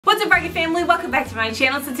What's up, Rocket family? Welcome back to my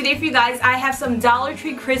channel. So today for you guys, I have some Dollar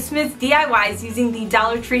Tree Christmas DIYs using the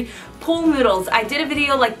Dollar Tree pool noodles. I did a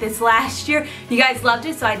video like this last year. You guys loved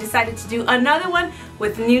it, so I decided to do another one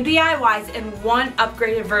with new DIYs and one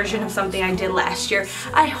upgraded version of something I did last year.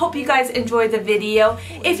 I hope you guys enjoyed the video.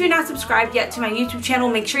 If you're not subscribed yet to my YouTube channel,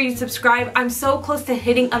 make sure you subscribe. I'm so close to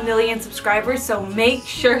hitting 1 million subscribers, so make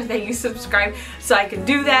sure that you subscribe so I can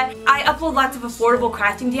do that. I upload lots of affordable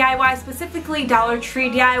crafting DIYs, specifically Dollar Tree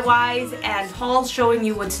DIYs and hauls showing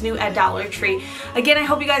you what's new at Dollar Tree. Again, I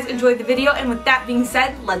hope you guys enjoyed the video, and with that being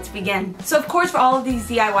said, let's begin. So of course, for all of these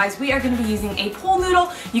DIYs, we are going to be using a pool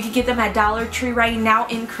noodle. You can get them at Dollar Tree right now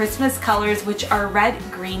in Christmas colors, which are red,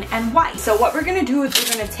 green, and white. So what we're going to do is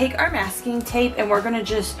we're going to take our masking tape and we're going to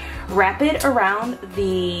just wrap it around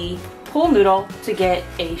the pool noodle to get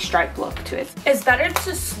a striped look to it. It's better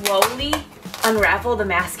to slowly unravel the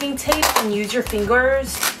masking tape and use your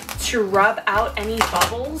fingers to rub out any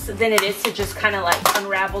bubbles than it is to just kind of like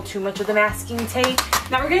unravel too much of the masking tape.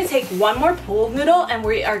 Now we're going to take one more pool noodle and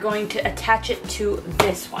we are going to attach it to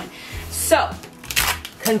this one. So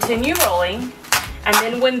continue rolling, and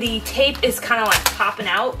then when the tape is kind of like popping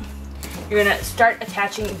out, you're going to start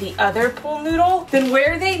attaching the other pool noodle. Then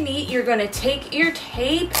where they meet, you're going to take your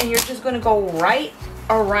tape and you're just going to go right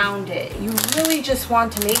around it. You really just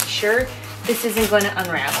want to make sure this isn't going to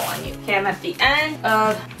unravel on you. Okay, I'm at the end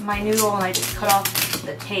of my noodle and I just cut off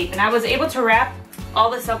the tape. And I was able to wrap all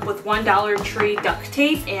this up with one Dollar Tree duct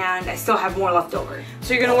tape, and I still have more left over.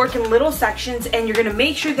 So you're going to work in little sections, and you're going to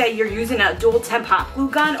make sure that you're using a dual temp hot glue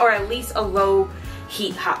gun or at least a low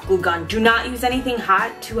heat hot glue gun. Do not use anything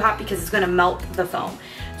hot, too hot, because it's going to melt the foam.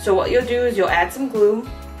 So what you'll do is you'll add some glue,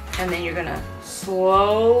 and then you're going to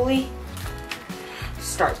slowly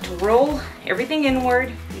start to roll everything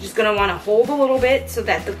inward. You're just gonna want to hold a little bit so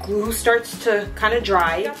that the glue starts to kind of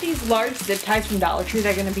dry. I got these large zip ties from Dollar Tree.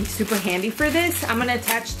 They're gonna be super handy for this. I'm gonna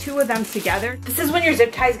attach 2 of them together. This is when your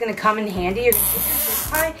zip tie is gonna come in handy. You're gonna take your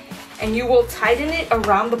zip tie and you will tighten it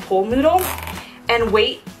around the pool noodle and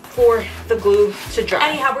wait for the glue to dry.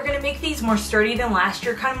 Anyhow, we're gonna make these more sturdy than last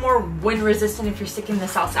year, kind of more wind resistant if you're sticking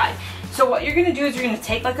this outside. So what you're gonna do is you're gonna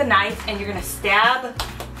take like a knife and you're gonna stab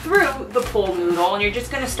through the pool noodle, and you're just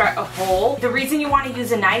going to start a hole. The reason you want to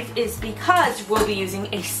use a knife is because we'll be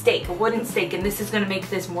using a stake, a wooden stake, and this is going to make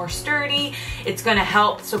this more sturdy. It's going to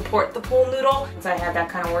help support the pool noodle. Once I had that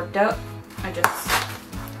kind of worked out, I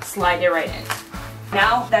just slide it right in.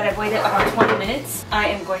 Now that I've waited about 20 minutes, I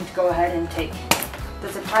am going to go ahead and take the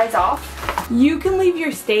zip ties off. You can leave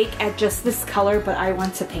your stake at just this color, but I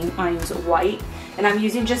want to paint mine white, and I'm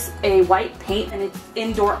using just a white paint, and it's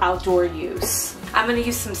indoor-outdoor use. I'm going to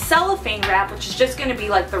use some cellophane wrap, which is just going to be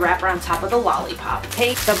like the wrapper on top of the lollipop.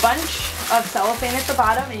 Take the bunch of cellophane at the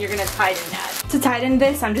bottom and you're going to tighten that. To tighten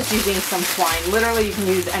this, I'm just using some twine. Literally, you can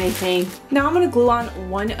use anything. Now I'm going to glue on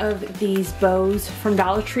one of these bows from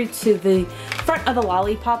Dollar Tree to the front of the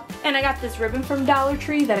lollipop. And I got this ribbon from Dollar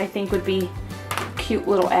Tree that I think would be a cute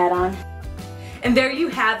little add-on. And there you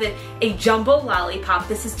have it, a jumbo lollipop.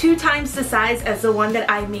 This is 2 times the size as the one that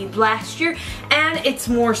I made last year, and it's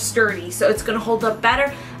more sturdy, so it's gonna hold up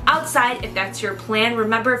better outside if that's your plan.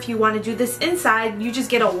 Remember, if you want to do this inside, you just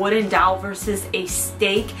get a wooden dowel versus a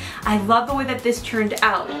stake. I love the way that this turned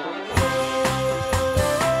out.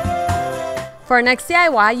 For our next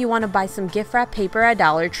DIY, you want to buy some gift wrap paper at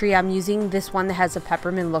Dollar Tree. I'm using this one that has a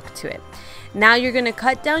peppermint look to it. Now you're going to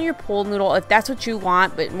cut down your pool noodle if that's what you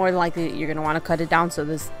want, but more than likely you're going to want to cut it down so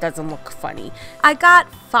this doesn't look funny. I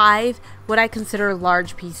got 5 what I consider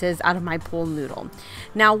large pieces out of my pool noodle.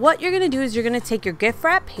 Now what you're going to do is you're going to take your gift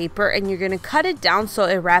wrap paper and you're going to cut it down so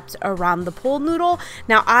it wraps around the pool noodle.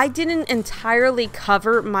 Now I didn't entirely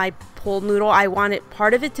cover my pool noodle. I wanted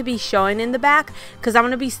part of it to be showing in the back because I'm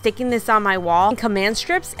going to be sticking this on my wall in command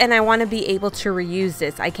strips, and I want to be able to reuse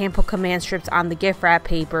this. I can't put command strips on the gift wrap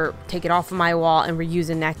paper, take it off of my wall, and reuse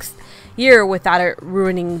it next year without it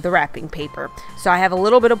ruining the wrapping paper. So I have a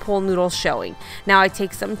little bit of pool noodle showing. Now I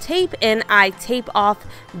take some tape and I tape off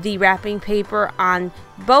the wrapping paper on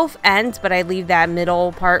both ends, but I leave that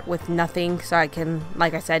middle part with nothing so I can,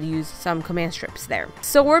 like I said, use some command strips there.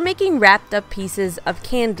 So we're making wrapped up pieces of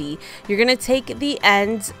candy. You're going to take the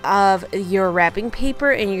ends of your wrapping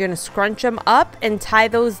paper and you're going to scrunch them up and tie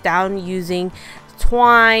those down using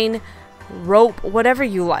twine, rope, whatever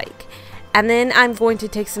you like. And then I'm going to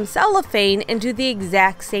take some cellophane and do the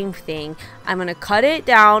exact same thing I'm going to cut it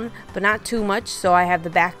down, but not too much, so I have the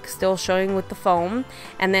back still showing with the foam,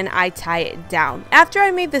 and then I tie it down. After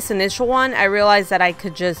I made this initial one, I realized that I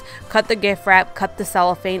could just cut the gift wrap, cut the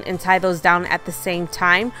cellophane, and tie those down at the same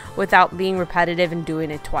time without being repetitive and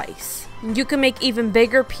doing it twice. You can make even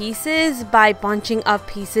bigger pieces by bunching up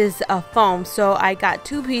pieces of foam. So I got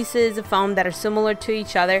 2 pieces of foam that are similar to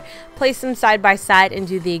each other, place them side by side, and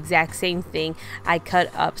do the exact same thing. I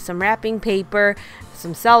cut up some wrapping paper,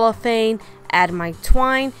 some cellophane, add my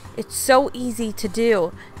twine. It's so easy to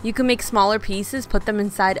do. You can make smaller pieces, put them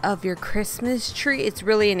inside of your Christmas tree. It's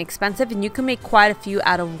really inexpensive, and you can make quite a few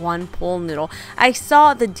out of one pool noodle. I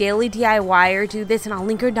saw the Daily DIYer do this, and I'll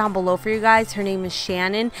link her down below for you guys. Her name is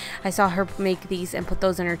Shannon. I saw her make these and put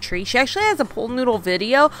those in her tree. She actually has a pool noodle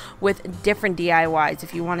video with different DIYs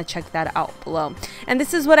if you want to check that out below. And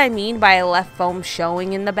this is what I mean by I left foam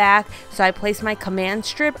showing in the back. So I place my command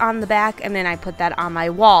strip on the back, and then I put that on my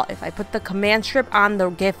wall. If I put the command strip on the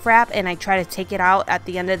gift wrap and I try to take it out at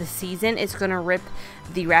the end of the season, it's gonna rip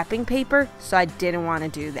the wrapping paper, so I didn't want to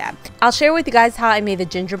do that. I'll share with you guys how I made the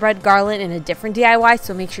gingerbread garland in a different DIY,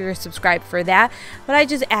 so make sure you're subscribed for that. But I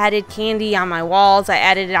just added candy on my walls, I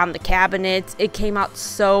added it on the cabinets. It came out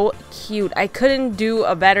so cute. I couldn't do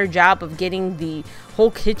a better job of getting the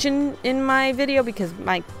whole kitchen in my video because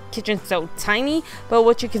my kitchen's so tiny, but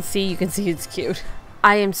what you can see it's cute.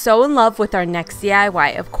 I am so in love with our next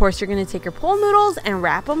DIY. Of course, you're going to take your pool noodles and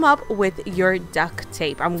wrap them up with your duct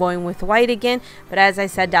tape. I'm going with white again, but as I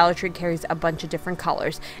said, Dollar Tree carries a bunch of different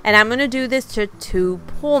colors. And I'm going to do this to 2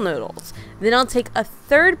 pool noodles. Then I'll take a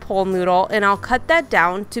 3rd pool noodle and I'll cut that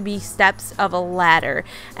down to be steps of a ladder.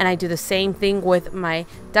 And I do the same thing with my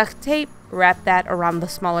duct tape. Wrap that around the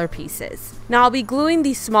smaller pieces. Now I'll be gluing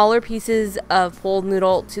these smaller pieces of pool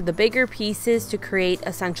noodle to the bigger pieces to create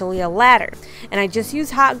essentially a ladder. And I just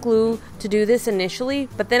use hot glue to do this initially,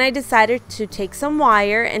 but then I decided to take some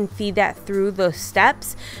wire and feed that through the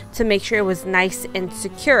steps to make sure it was nice and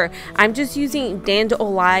secure. I'm just using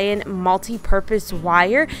dandelion multi-purpose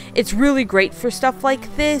wire. It's really great for stuff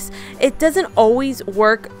like this. It doesn't always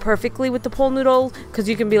work perfectly with the pool noodle because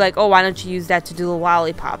you can be like, oh, why don't you use that to do the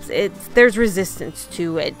lollipops? There's resistance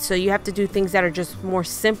to it, so you have to do things that are just more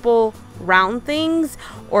simple round things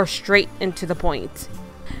or straight and to the point.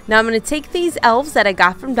 Now I'm going to take these elves that I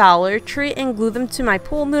got from Dollar Tree and glue them to my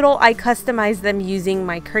pool noodle. I customized them using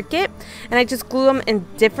my Cricut, and I just glue them in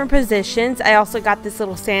different positions. I also got this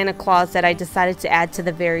little Santa Claus that I decided to add to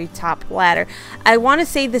the very top ladder. I want to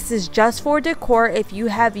say this is just for decor. If you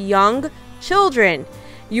have young children,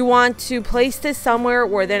 you want to place this somewhere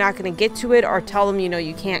where they're not going to get to it, or tell them, you know,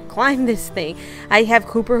 you can't climb this thing. I have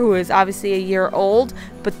Cooper, who is obviously a year old,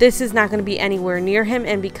 but this is not going to be anywhere near him.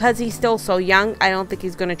 And because he's still so young, I don't think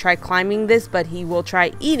he's going to try climbing this, but he will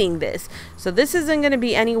try eating this. So this isn't going to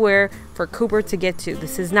be anywhere for Cooper to get to.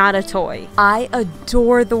 This is not a toy. I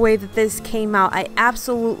adore the way that this came out. I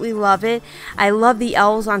absolutely love it. I love the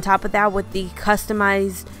elves on top of that with the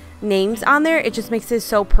customized names on there. It just makes it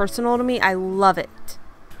so personal to me. I love it.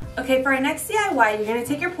 Okay, for our next DIY, you're going to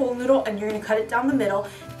take your pool noodle and you're going to cut it down the middle.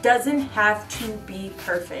 Doesn't have to be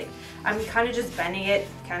perfect. I'm kind of just bending it,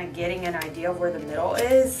 kind of getting an idea of where the middle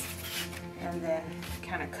is, and then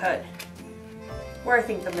kind of cut where I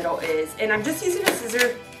think the middle is. And I'm just using a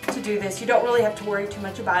scissor to do this. You don't really have to worry too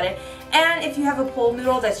much about it. And if you have a pool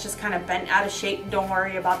noodle that's just kind of bent out of shape, don't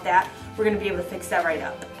worry about that. We're going to be able to fix that right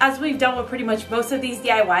up. As we've done with pretty much most of these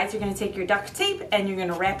DIYs, you're going to take your duct tape and you're going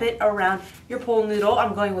to wrap it around your pool noodle.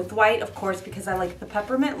 I'm going with white, of course, because I like the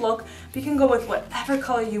peppermint look. But you can go with whatever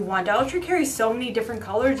color you want. Dollar Tree carries so many different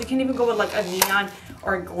colors. You can even go with like a neon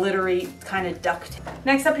or a glittery kind of duct tape.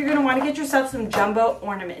 Next up, you're going to want to get yourself some jumbo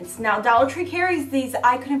ornaments. Now, Dollar Tree carries these.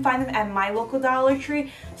 I couldn't find them at my local Dollar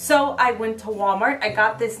Tree, so I went to Walmart. I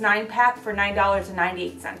got this 9-pack for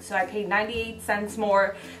 $9.98. So I paid 98 cents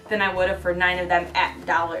more than I would have for 9 of them at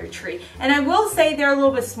Dollar Tree. And I will say they're a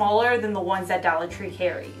little bit smaller than the ones that Dollar Tree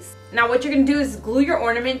carries. Now what you're going to do is glue your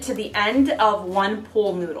ornament to the end of one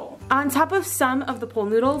pool noodle. On top of some of the pool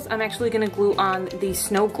noodles, I'm actually going to glue on these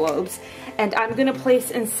snow globes, and I'm going to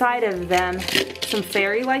place inside of them some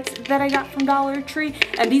fairy lights that I got from Dollar Tree.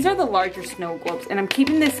 And these are the larger snow globes, and I'm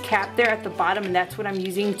keeping this cap there at the bottom, and that's what I'm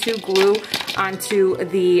using to glue onto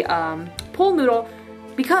the pool noodle,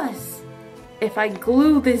 because if I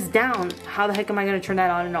glue this down, how the heck am I going to turn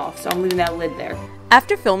that on and off? So I'm leaving that lid there.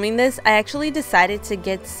 After filming this, I actually decided to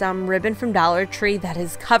get some ribbon from Dollar Tree that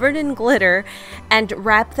is covered in glitter and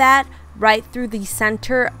wrap that right through the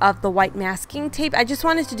center of the white masking tape. I just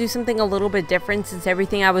wanted to do something a little bit different since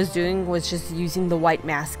everything I was doing was just using the white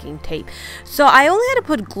masking tape. So I only had to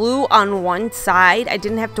put glue on one side. I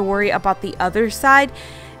didn't have to worry about the other side.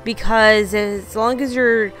 because as long as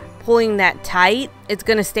you're pulling that tight, it's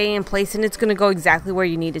going to stay in place and it's going to go exactly where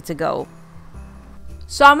you need it to go.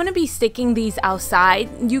 So I'm going to be sticking these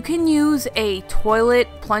outside. You can use a toilet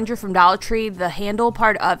plunger from Dollar Tree, the handle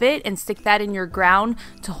part of it, and stick that in your ground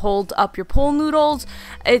to hold up your pool noodles.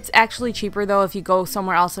 It's actually cheaper though if you go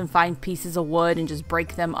somewhere else and find pieces of wood and just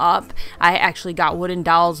break them up. I actually got wooden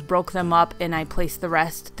dowels, broke them up, and I placed the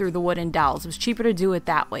rest through the wooden dowels. It was cheaper to do it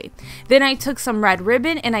that way. Then I took some red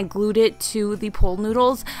ribbon and I glued it to the pool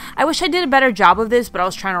noodles. I wish I did a better job of this, but I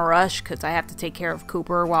was trying to rush because I have to take care of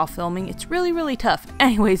Cooper while filming. It's really tough.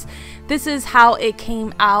 Anyways, this is how it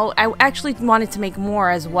came out. I actually wanted to make more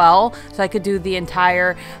as well, so I could do the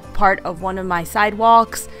entire part of one of my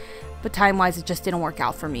sidewalks, but time-wise it just didn't work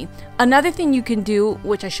out for me. Another thing you can do,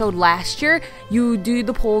 which I showed last year, you do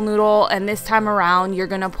the pool noodle, and this time around you're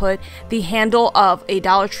gonna put the handle of a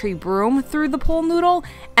Dollar Tree broom through the pool noodle,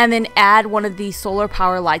 and then add one of these solar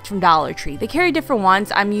power lights from Dollar Tree. They carry different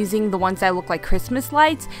ones. I'm using the ones that look like Christmas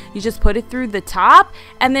lights. You just put it through the top,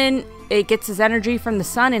 and then it gets its energy from the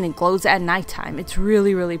sun and it glows at nighttime. It's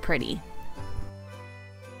really pretty.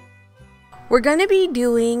 We're going to be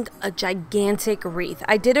doing a gigantic wreath.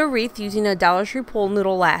 I did a wreath using a Dollar Tree pool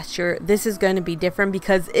noodle last year. This is going to be different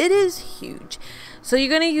because it is huge. So you're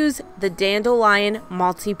going to use the dandelion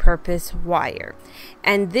multi-purpose wire.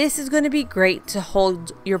 And this is going to be great to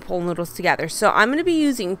hold your pool noodles together. So I'm going to be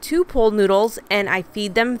using 2 pool noodles and I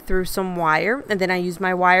feed them through some wire. And then I use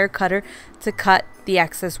my wire cutter to cut the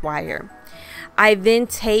excess wire. I then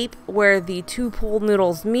tape where the 2 pool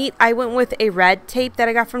noodles meet. I went with a red tape that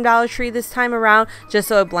I got from Dollar Tree this time around, just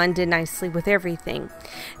so it blended nicely with everything.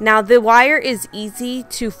 Now the wire is easy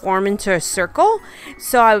to form into a circle,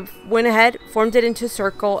 so I went ahead, formed it into a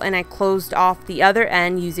circle, and I closed off the other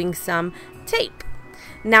end using some tape.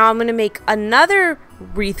 Now I'm going to make another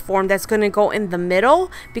wreath form that's going to go in the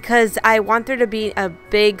middle because I want there to be a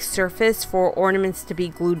big surface for ornaments to be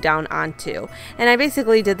glued down onto. And I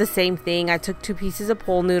basically did the same thing. I took 2 pieces of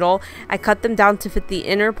pool noodle, I cut them down to fit the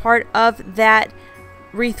inner part of that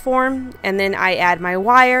wreath form, and then I add my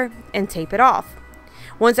wire and tape it off.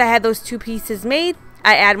 Once I had those 2 pieces made,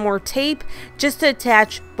 I add more tape just to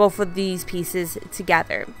attach both of these pieces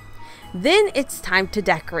together. Then it's time to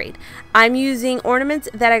decorate. I'm using ornaments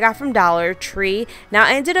that I got from Dollar Tree. Now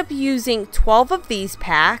I ended up using 12 of these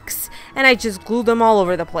packs and I just glued them all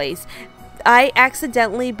over the place. I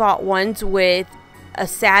accidentally bought ones with a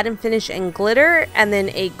satin finish and glitter, and then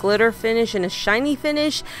a glitter finish and a shiny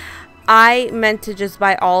finish. I meant to just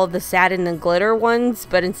buy all of the satin and glitter ones,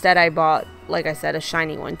 but instead I bought, like I said, a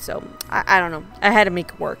shiny one. So I don't know, I had to make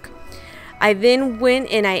it work. I then went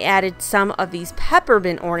and I added some of these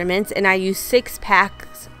peppermint ornaments, and I used 6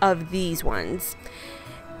 packs of these ones.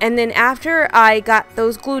 And then after I got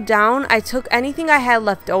those glued down, I took anything I had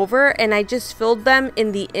left over and I just filled them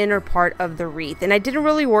in the inner part of the wreath. And I didn't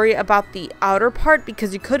really worry about the outer part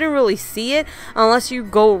because you couldn't really see it unless you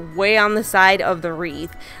go way on the side of the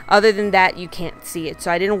wreath. Other than that, you can't see it,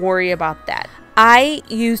 so I didn't worry about that. I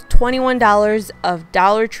used $21 of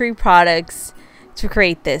Dollar Tree products to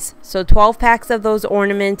create this. So 12 packs of those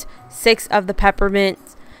ornaments, 6 of the peppermint,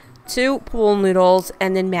 2 pool noodles,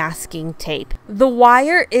 and then masking tape. The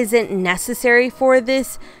wire isn't necessary for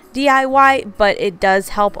this DIY, but it does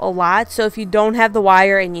help a lot. So if you don't have the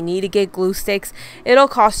wire and you need to get glue sticks, it'll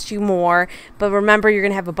cost you more. But remember, you're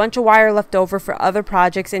going to have a bunch of wire left over for other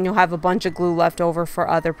projects, and you'll have a bunch of glue left over for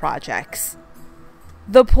other projects.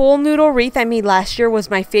 The pool noodle wreath I made last year was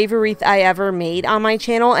my favorite wreath I ever made on my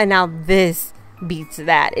channel, and now this beats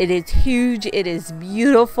that. It is huge, it is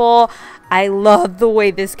beautiful. I love the way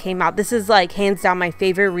this came out. This is like hands down my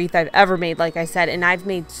favorite wreath I've ever made, like I said, and I've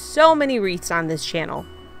made so many wreaths on this channel.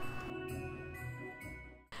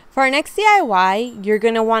 For our next DIY, you're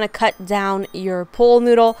going to want to cut down your pool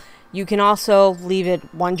noodle. You can also leave it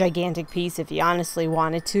one gigantic piece if you honestly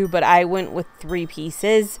wanted to, but I went with 3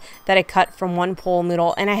 pieces that I cut from 1 pool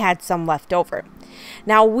noodle, and I had some left over.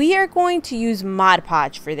 Now we are going to use Mod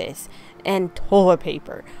Podge for this and toilet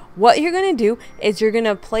paper. What you're going to do is you're going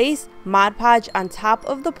to place Mod Podge on top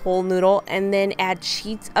of the pool noodle and then add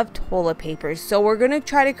sheets of toilet paper. So we're going to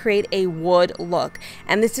try to create a wood look,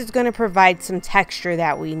 and this is going to provide some texture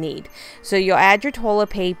that we need. So you'll add your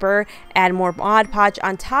toilet paper, add more Mod Podge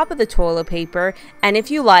on top of the toilet paper, and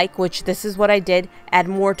if you like, which this is what I did, add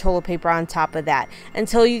more toilet paper on top of that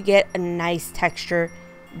until you get a nice texture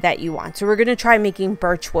that you want. So we're going to try making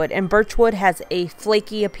birchwood, and birchwood has a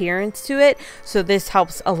flaky appearance to it, so this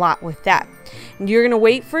helps a lot with that. And you're going to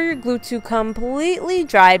wait for your glue to completely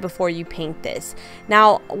dry before you paint this.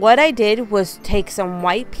 Now what I did was take some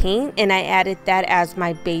white paint and I added that as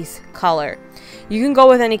my base color. You can go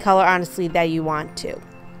with any color, honestly, that you want to.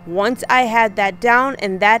 Once I had that down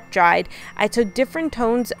and that dried, I took different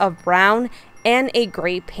tones of brown and a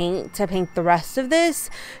gray paint to paint the rest of this.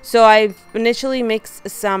 So I initially mixed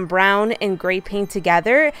some brown and gray paint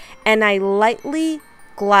together, and I lightly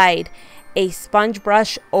glide a sponge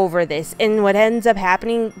brush over this. And what ends up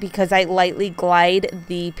happening, because I lightly glide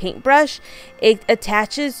the paintbrush, it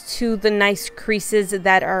attaches to the nice creases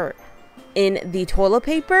that are in the toilet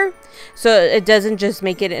paper, so it doesn't just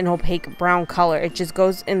make it an opaque brown color. It just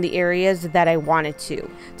goes in the areas that I want it to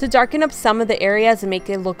darken up some of the areas and make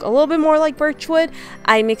it look a little bit more like birchwood.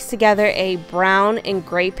 I mixed together a brown and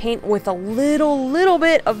gray paint with a little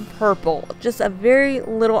bit of purple, just a very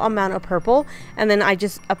little amount of purple, and then I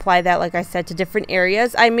just apply that, like I said, to different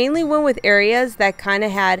areas. I mainly went with areas that kind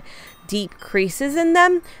of had deep creases in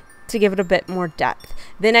them to give it a bit more depth.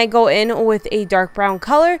 Then I go in with a dark brown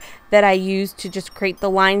color that I use to just create the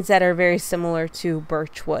lines that are very similar to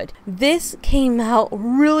birchwood. This came out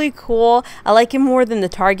really cool. I like it more than the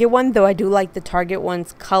Target one, though I do like the Target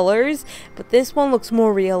one's colors, but this one looks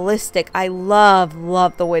more realistic. I love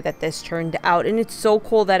the way that this turned out, and it's so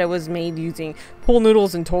cool that it was made using pool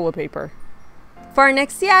noodles and toilet paper. For our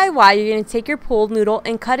next DIY, you're going to take your pool noodle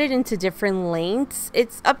and cut it into different lengths.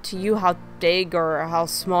 It's up to you how big or how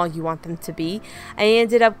small you want them to be. I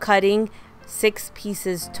ended up cutting 6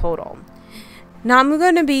 pieces total. Now I'm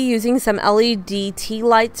going to be using some LED tea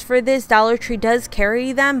lights for this. Dollar Tree does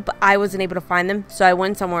carry them, but I wasn't able to find them, so I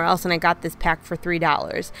went somewhere else and I got this pack for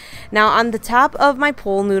 $3. Now on the top of my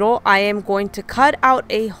pool noodle, I am going to cut out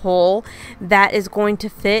a hole that is going to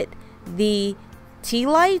fit the tea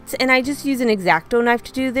lights, and I just use an X-Acto knife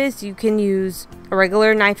to do this. You can use a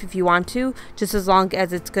regular knife if you want to, just as long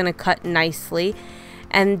as it's going to cut nicely.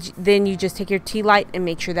 And then you just take your tea light and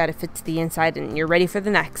make sure that it fits the inside, and you're ready for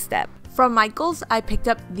the next step. From Michael's, I picked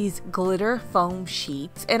up these glitter foam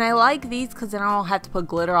sheets, and I like these because then I don't have to put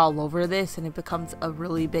glitter all over this and it becomes a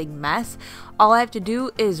really big mess. All I have to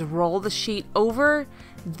do is roll the sheet over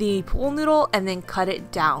the pool noodle and then cut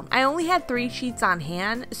it down. I only had 3 sheets on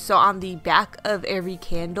hand, so on the back of every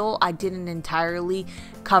candle I didn't entirely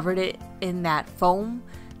cover it in that foam,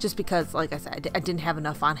 just because, like I said, I didn't have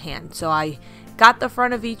enough on hand. So I got the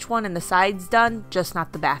front of each one and the sides done, just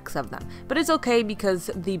not the backs of them. But it's okay because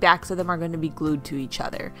the backs of them are going to be glued to each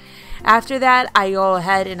other. After that, I go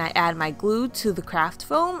ahead and I add my glue to the craft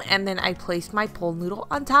foam, and then I place my pool noodle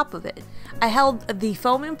on top of it. I held the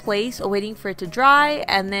foam in place waiting for it to dry,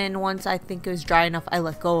 and then once I think it was dry enough, I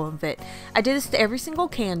let go of it. I did this to every single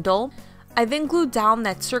candle. I then glued down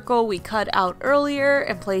that circle we cut out earlier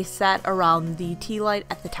and placed that around the tea light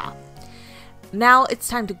at the top. Now it's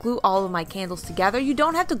time to glue all of my candles together. You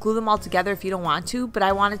don't have to glue them all together if you don't want to, but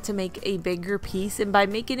I wanted to make a bigger piece, and by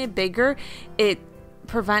making it bigger, it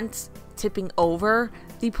prevents tipping over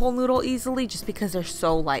the pool noodle easily just because they're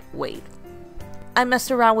so lightweight. I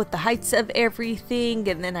messed around with the heights of everything,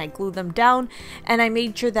 and then I glued them down, and I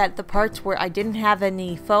made sure that the parts where I didn't have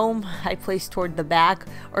any foam I placed toward the back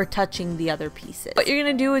or touching the other pieces. What you're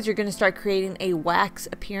going to do is you're going to start creating a wax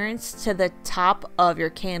appearance to the top of your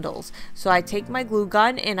candles. So I take my glue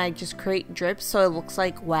gun and I just create drips so it looks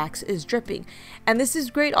like wax is dripping. And this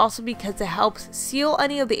is great also because it helps seal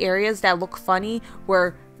any of the areas that look funny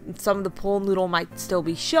where some of the pool noodle might still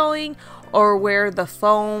be showing, or where the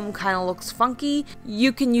foam kind of looks funky.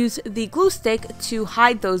 You can use the glue stick to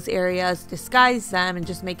hide those areas, disguise them, and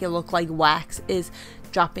just make it look like wax is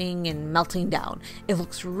dropping and melting down. It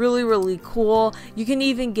looks really cool. You can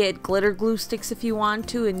even get glitter glue sticks if you want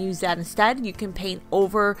to and use that instead. You can paint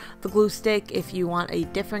over the glue stick if you want a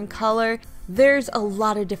different color. There's a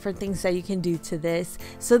lot of different things that you can do to this.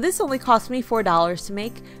 So this only cost me $4 to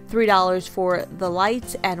make, $3 for the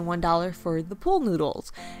lights, and $1 for the pool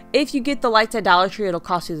noodles. If you get the lights at Dollar Tree, it'll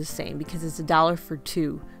cost you the same because it's $1 for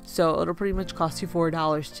 2. So it'll pretty much cost you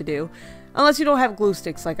 $4 to do. Unless you don't have glue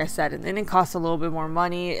sticks, like I said, and then it costs a little bit more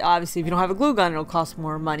money. Obviously, if you don't have a glue gun, it'll cost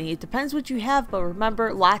more money. It depends what you have, but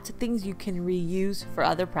remember, lots of things you can reuse for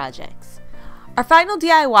other projects. Our final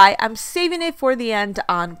DIY, I'm saving it for the end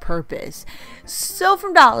on purpose. So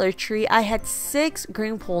from Dollar Tree, I had 6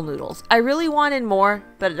 green pool noodles. I really wanted more,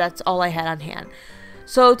 but that's all I had on hand.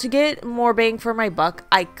 So to get more bang for my buck,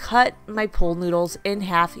 I cut my pool noodles in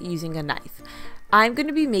half using a knife. I'm going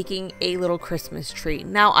to be making a little Christmas tree.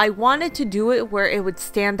 Now, I wanted to do it where it would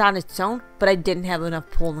stand on its own, but I didn't have enough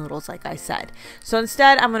pool noodles, like I said. So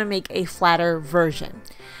instead, I'm going to make a flatter version.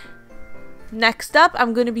 Next up,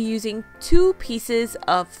 I'm going to be using 2 pieces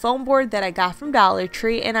of foam board that I got from Dollar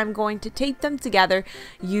Tree, and I'm going to tape them together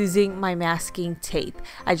using my masking tape.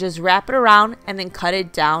 I just wrap it around and then cut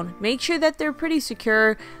it down. Make sure that they're pretty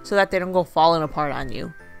secure so that they don't go falling apart on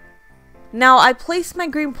you. Now I place my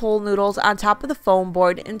green pool noodles on top of the foam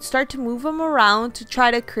board and start to move them around to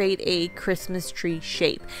try to create a Christmas tree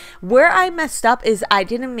shape. Where I messed up is I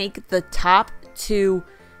didn't make the top too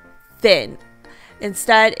thin.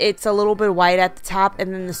 Instead, it's a little bit wide at the top,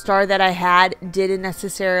 and then the star that I had didn't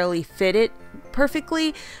necessarily fit it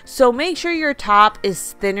perfectly. So make sure your top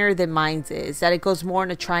is thinner than mine's is, that it goes more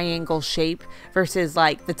in a triangle shape versus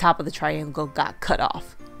like the top of the triangle got cut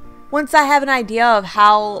off. Once I have an idea of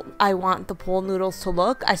how I want the pool noodles to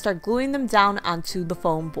look, I start gluing them down onto the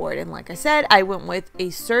foam board. And like I said, I went with a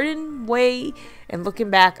certain way, and looking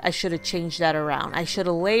back, I should have changed that around. I should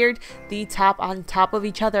have layered the top on top of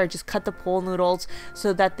each other. I just cut the pool noodles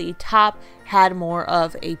so that the top had more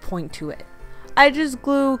of a point to it. I just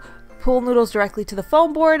glue pool noodles directly to the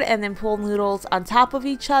foam board and then pool noodles on top of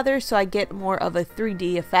each other so I get more of a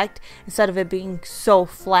 3D effect instead of it being so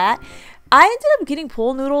flat. I ended up getting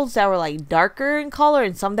pool noodles that were like darker in color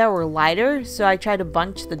and some that were lighter, so I tried to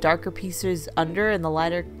bunch the darker pieces under and the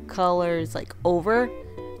lighter colors like over.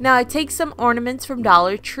 Now I take some ornaments from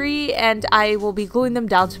Dollar Tree and I will be gluing them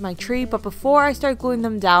down to my tree, but before I start gluing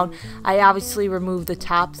them down, I obviously remove the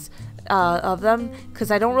tops of them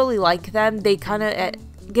because I don't really like them. They kind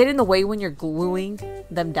of get in the way when you're gluing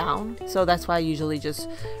them down, so that's why I usually just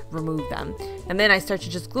remove them. And then I start to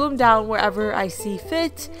just glue them down wherever I see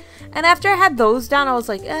fit. And after I had those down, I was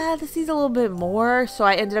like, this needs a little bit more, so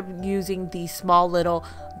I ended up using these small little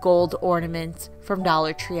gold ornaments from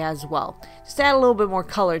Dollar Tree as well, just to add a little bit more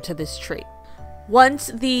color to this tree. Once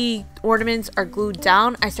the ornaments are glued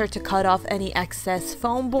down, I start to cut off any excess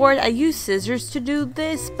foam board. I use scissors to do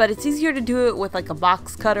this, but it's easier to do it with like a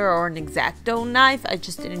box cutter or an X-Acto knife. I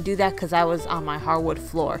just didn't do that because I was on my hardwood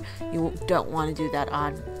floor. You don't want to do that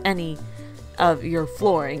on any of your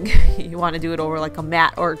flooring. You want to do it over like a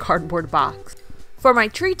mat or a cardboard box. For my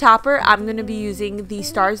tree topper, I'm going to be using the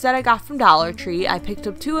stars that I got from Dollar Tree. I picked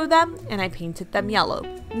up 2 of them and I painted them yellow.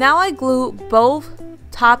 Now I glue both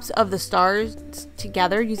tops of the stars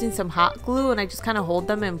together using some hot glue, and I just kind of hold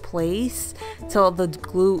them in place till the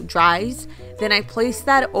glue dries. Then I place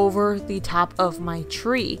that over the top of my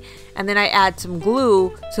tree, and then I add some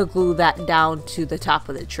glue to glue that down to the top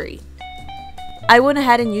of the tree. I went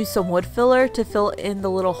ahead and used some wood filler to fill in the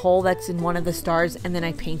little hole that's in one of the stars, and then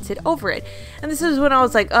I painted over it. And this is when I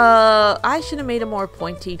was like, I should have made a more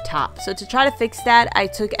pointy top. So to try to fix that, I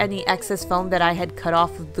took any excess foam that I had cut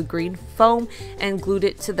off of the green foam and glued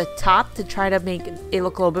it to the top to try to make it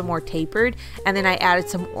look a little bit more tapered. And then I added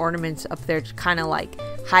some ornaments up there to kind of like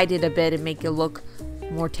hide it a bit and make it look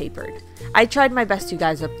more tapered. I tried my best, you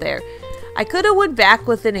guys, up there. I could have went back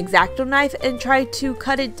with an X-Acto knife and tried to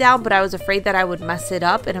cut it down, but I was afraid that I would mess it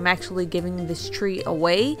up, and I'm actually giving this tree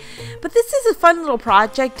away. But this is a fun little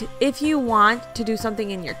project if you want to do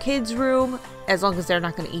something in your kids' room, as long as they're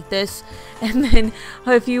not going to eat this. And then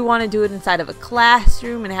if you want to do it inside of a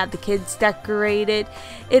classroom and have the kids decorate it,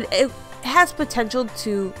 it has potential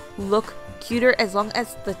to look cuter as long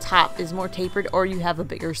as the top is more tapered or you have a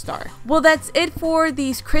bigger star. Well, that's it for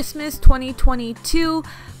these Christmas 2022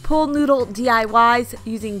 pool noodle DIYs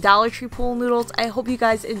using Dollar Tree pool noodles. I hope you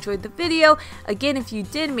guys enjoyed the video. Again, if you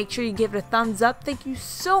did, make sure you give it a thumbs up. Thank you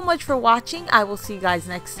so much for watching. I will see you guys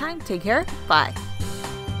next time. Take care. Bye.